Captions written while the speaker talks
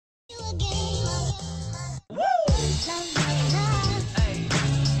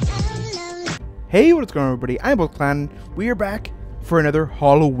Hey, what's going on, everybody? I'm Clan. We are back for another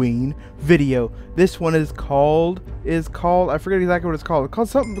Halloween video. This one is called I forget exactly what it's called. It's called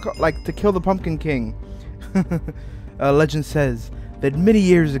something like To Kill the Pumpkin King. Legend says that many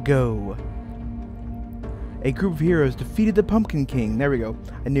years ago, a group of heroes defeated the Pumpkin King. There we go.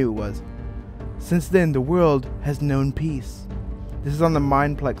 I knew it was. Since then, the world has known peace. This is on the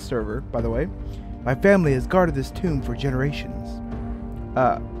Mineplex server, by the way. My family has guarded this tomb for generations.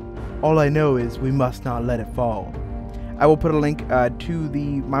 All I know is we must not let it fall. I will put a link to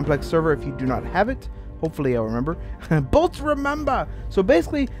the Mineplex server if you do not have it. Hopefully I'll remember. Bolts remember! So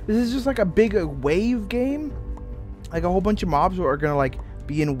basically, this is just like a big wave game. Like a whole bunch of mobs are gonna like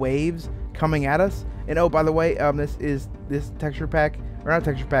be in waves coming at us. And oh, by the way, this texture pack, or not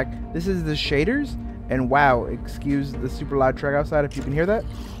texture pack, this is the shaders. And wow, excuse the super loud track outside if you can hear that.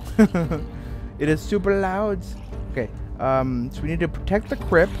 It is super loud. Okay, so we need to protect the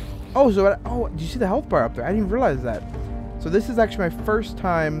crypt. Oh, so oh, did you see the health bar up there? I didn't even realize that. So this is actually my first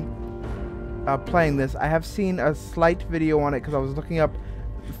time playing this. I have seen a slight video on it because I was looking up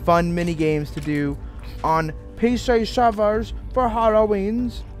fun mini games to do on PC servers for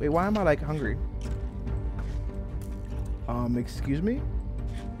Halloweens. Wait, why am I like hungry? Excuse me?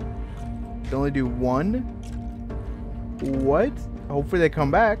 Can only do one? What? Hopefully they come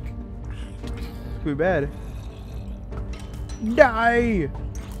back. It's too bad. Die!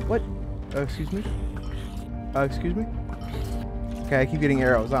 What? Excuse me? Excuse me? Okay, I keep getting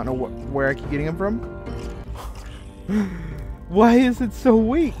arrows. I don't know where I keep getting them from. Why is it so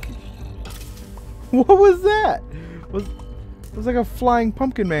weak? What was that? It was like a flying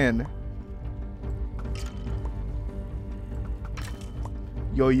pumpkin man.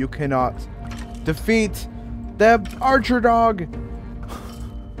 Yo, you cannot defeat the archer dog.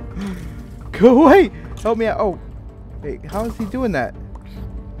 Go away! Help me out. Oh, wait, how is he doing that?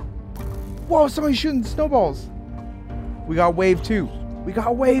 Whoa, somebody's shooting snowballs. We got wave 2. We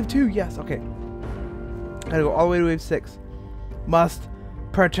got wave 2. Yes, okay. Gotta go all the way to wave 6. Must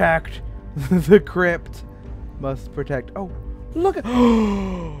protect the crypt. Must protect. Oh, look at.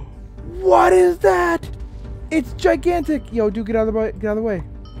 What is that? It's gigantic. Yo, dude, get out of the way. Get out of the way.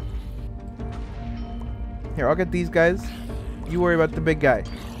 Here, I'll get these guys. You worry about the big guy.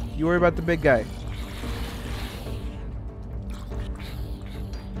 You worry about the big guy.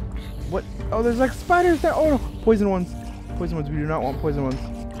 What? Oh, there's like spiders there. Oh no, poison ones. Poison ones. We do not want poison ones.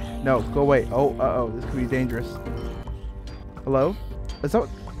 No, go away. Oh, uh-oh, this could be dangerous. Hello? Is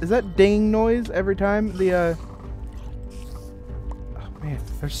that ding noise every time the Oh man,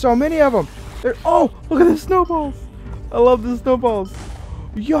 there's so many of them. Oh, look at the snowballs. I love the snowballs.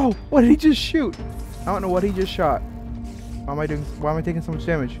 Yo, what did he just shoot? I don't know what he just shot. Why am I taking so much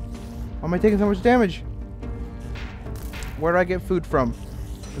damage? Why am I taking so much damage? Where do I get food from?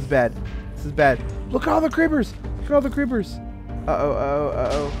 This is bad. This is bad. Look at all the creepers. Look at all the creepers. Uh-oh, uh-oh,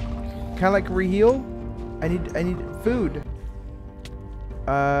 uh-oh. Can I like reheal? I need food.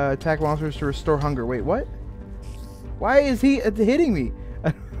 Attack monsters to restore hunger. Wait, what? Why is he hitting me?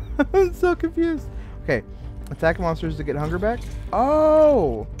 I'm so confused. Okay. Attack monsters to get hunger back.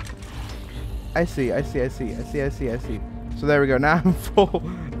 Oh! I see. So there we go. Now I'm full.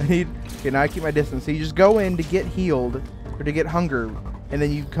 Okay, now I keep my distance. So you just go in to get healed or to get hunger, and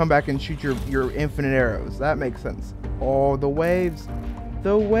then you come back and shoot your infinite arrows. That makes sense. Oh, the waves.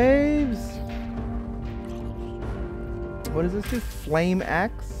 The waves. What does this do? Flame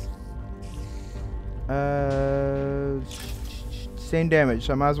axe? Same damage,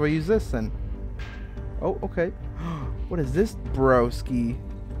 so I might as well use this then. Oh, okay. What is this broski?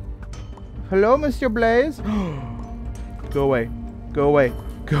 Hello, Mr. Blaze? Go away. Go away.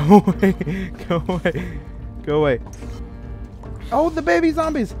 Go away. Go away. Go away. Oh, the baby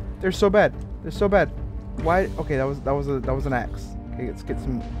zombies! They're so bad. They're so bad. Why? Okay, that was an axe. Okay, let's get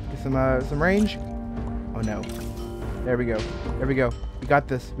some range. Oh no. There we go. There we go. We got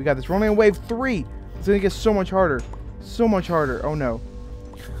this. We got this. We're only on wave 3. It's gonna get so much harder. So much harder. Oh no.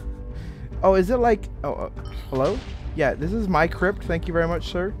 Oh, is it like? Oh, hello? Yeah, this is my crypt. Thank you very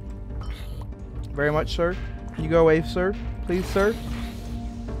much, sir. Very much, sir. Can you go away, sir? Please, sir.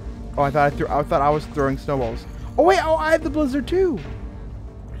 Oh, I thought I was throwing snowballs. Oh wait, oh, I have the blizzard too.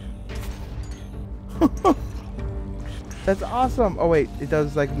 That's awesome. Oh wait, it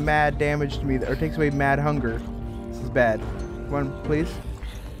does like mad damage to me, or takes away mad hunger. This is bad. Come on, please.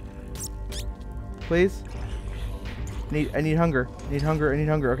 Please. I need hunger. I need hunger. I need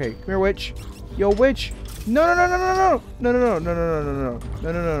hunger. Okay, come here, witch. Yo, witch. No, no, no, no, no, no, no, no, no, no, no, no, no, no,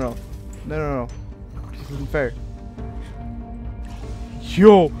 no, no, no, no, no, no. This isn't fair.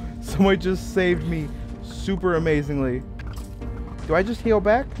 Yo, so Someone just saved me super amazingly. Do I just heal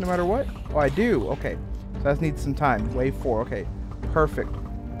back no matter what? Oh, I do. Okay. So that needs some time. Wave 4. Okay. Perfect.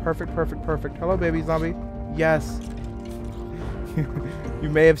 Perfect, perfect, perfect. Hello, baby zombie. Yes. You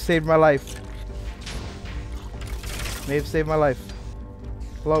may have saved my life. May have saved my life.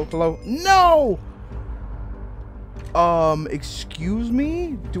 Hello, hello. No! Excuse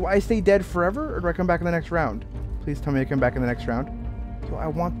me? Do I stay dead forever, or do I come back in the next round? Please tell me I come back in the next round. Yo, I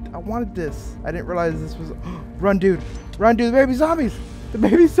wanted this. I didn't realize this was... Run, dude. Run, dude. The baby zombies. The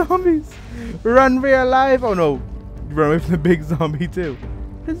baby zombies. Run for your life. Oh, no. You run away from the big zombie, too.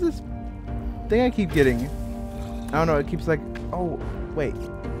 What is this thing I keep getting? I don't know. It keeps like... Oh, wait.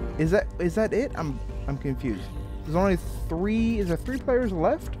 Is that it? I'm confused. There's only 3... Is there 3 players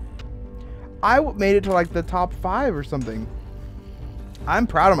left? I made it to like the top 5 or something. I'm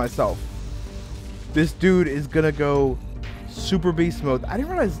proud of myself. This dude is gonna go super beast mode. I didn't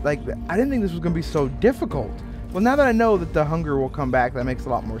realize, like, I didn't think this was gonna be so difficult. Well, now that I know that the hunger will come back, that makes a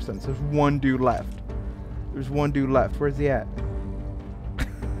lot more sense. There's one dude left. There's one dude left. Where's he at?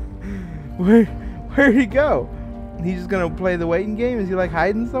 Where'd he go? He's just gonna play the waiting game? Is he like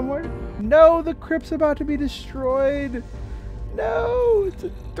hiding somewhere? No, the crypt's about to be destroyed. No, it's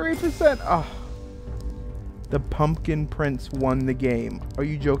at 3%. Oh, the Pumpkin Prince won the game. Are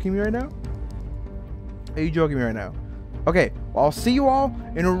you joking me right now? Are you joking me right now? Okay, well, I'll see you all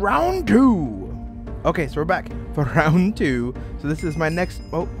in round 2. Okay, so we're back for round 2. So this is my next...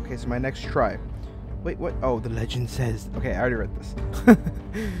 Oh, okay, so my next try. Wait, what? Oh, the legend says... Okay, I already read this.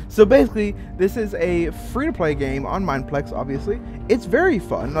 So basically, this is a free-to-play game on Mineplex, obviously. It's very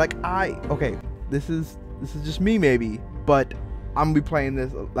fun. Like, okay, this is just me, maybe. But I'm going to be playing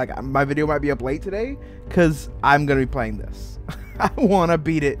this. Like, my video might be up late today, because I'm going to be playing this. I want to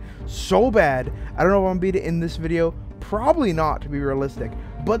beat it so bad. I don't know if I'm going to beat it in this video. Probably not, to be realistic.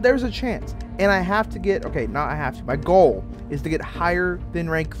 But there's a chance. And I have to get... Okay, not I have to. My goal is to get higher than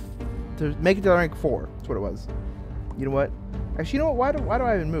rank... To make it to rank 4. That's what it was. You know what? Actually, you know what? Why do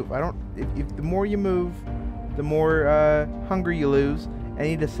I even move? I don't... If the more you move, the more hunger you lose. I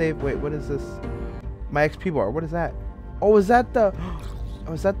need to save... Wait, what is this? My XP bar. What is that? Oh, is that the...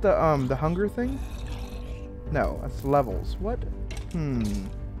 Oh, is that the hunger thing? No, that's levels. What? I'm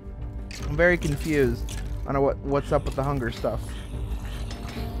very confused on what's up with the hunger stuff.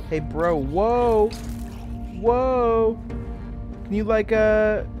 Hey, bro. Whoa. Whoa. Can you, like,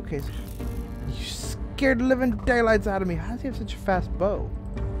 okay, so you scared the living daylights out of me. How does he have such a fast bow?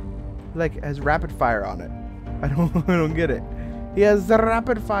 Like, has rapid fire on it. I don't get it. He has the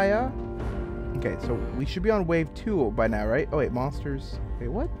rapid fire. Okay, so we should be on wave 2 by now, right? Oh, wait, monsters. Wait,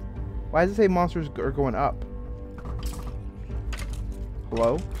 what? Why does it say monsters are going up?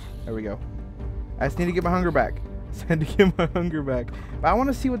 Hello? There we go. I just need to get my hunger back. I just had to get my hunger back. But I want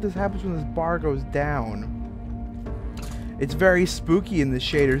to see what this happens when this bar goes down. It's very spooky in the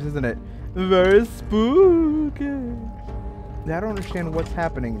shaders, isn't it? Very spooky. I don't understand what's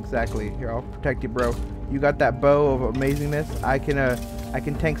happening exactly. Here, I'll protect you, bro. You got that bow of amazingness. I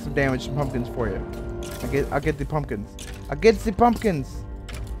can tank some damage to pumpkins for you. I'll get the pumpkins. I'll get the pumpkins.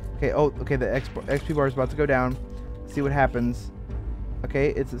 Okay. Oh, okay. The XP bar is about to go down. Let's see what happens. Okay,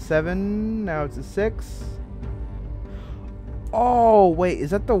 it's a 7. Now it's a 6. Oh, wait. Is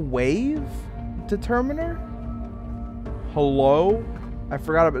that the wave determiner? Hello? I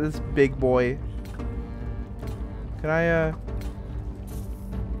forgot about this big boy. Can I,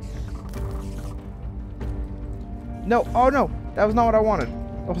 No. Oh, no. That was not what I wanted.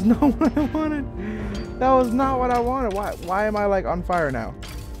 That was not what I wanted. That was not what I wanted. Why am I, like, on fire now?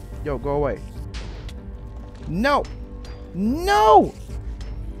 Yo, go away. No. No!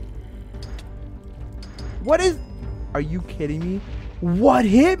 What is... Are you kidding me? What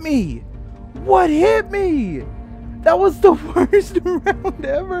hit me? What hit me? That was the worst round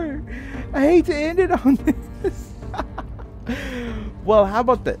ever. I hate to end it on this. Well, how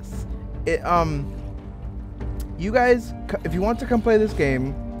about this? You guys, if you want to come play this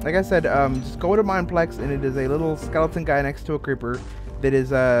game, like I said, just go to Mineplex, and it is a little skeleton guy next to a creeper. That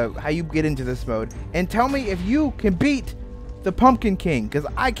is how you get into this mode. And tell me if you can beat the Pumpkin King, because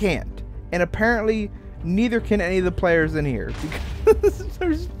I can't. And apparently, neither can any of the players in here, because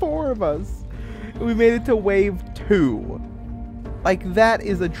there's 4 of us. We made it to wave 2. Like, that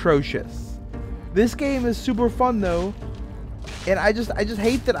is atrocious. This game is super fun though, and I just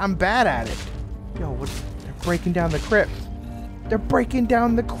hate that I'm bad at it. Yo, they're breaking down the crypt. They're breaking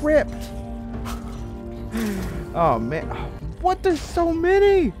down the crypt. Oh man, what? There's so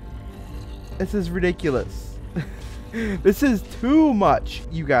many. This is ridiculous. This is too much,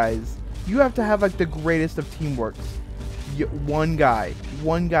 you guys. You have to have like the greatest of teamworks. one guy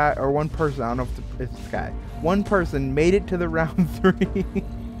or one person, I don't know if it's this guy, one person made it to the round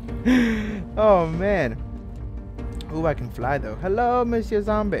 3. Oh man. Ooh, I can fly though. Hello, Monsieur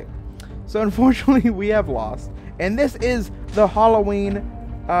Zombie. So unfortunately we have lost, and this is the Halloween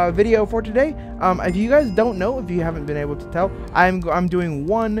video for today. If you guys don't know, if you haven't been able to tell, I'm doing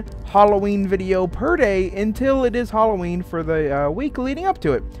one Halloween video per day until it is Halloween for the week leading up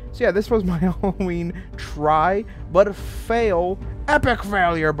to it. So yeah, this was my Halloween try but fail, epic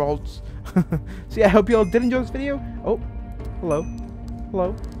failure, bolts. So yeah, I hope you all did enjoy this video. Oh, hello,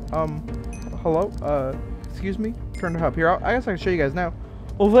 excuse me, turn it up here. I guess I can show you guys now.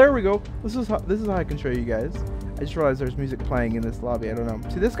 Well, there we go. This is how I can show you guys. I just realized there's music playing in this lobby. I don't know.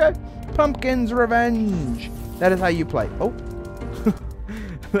 See this guy? Pumpkin's Revenge. That is how you play. Oh.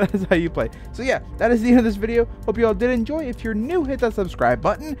 That is how you play. So yeah, that is the end of this video. Hope you all did enjoy. If you're new, hit that subscribe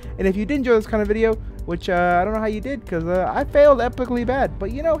button. And if you did enjoy this kind of video, which I don't know how you did, because I failed epically bad.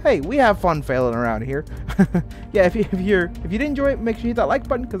 But you know, hey, we have fun failing around here. Yeah, if you did enjoy it, make sure you hit that like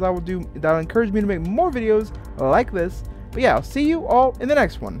button, because that'll encourage me to make more videos like this. But yeah, I'll see you all in the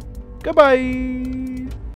next one. Goodbye.